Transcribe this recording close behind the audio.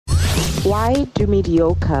Why do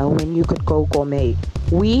mediocre when you could go gourmet?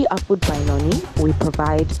 We are Food by Nonny. We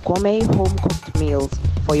provide gourmet home-cooked meals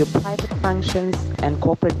for your private functions and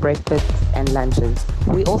corporate breakfasts and lunches.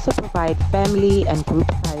 We also provide family and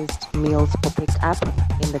group-sized meals for pick-up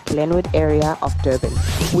in the Glenwood area of Durban.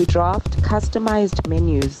 We draft customized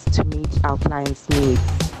menus to meet our clients' needs.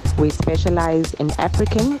 We specialize in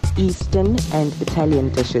African, Eastern, and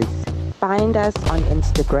Italian dishes. Find us on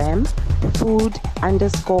Instagram,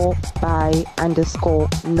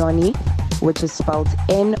 food_by_Nonny, which is spelled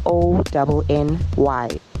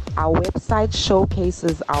Nonny. Our website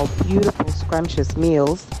showcases our beautiful scrumptious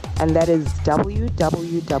meals, and that is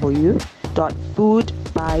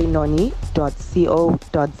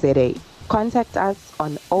www.foodbynonny.co.za. Contact us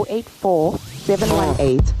on 084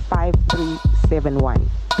 718 5371.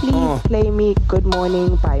 Please play me Good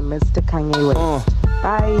Morning by Mr. Kanye West.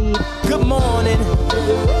 Bye. Good morning.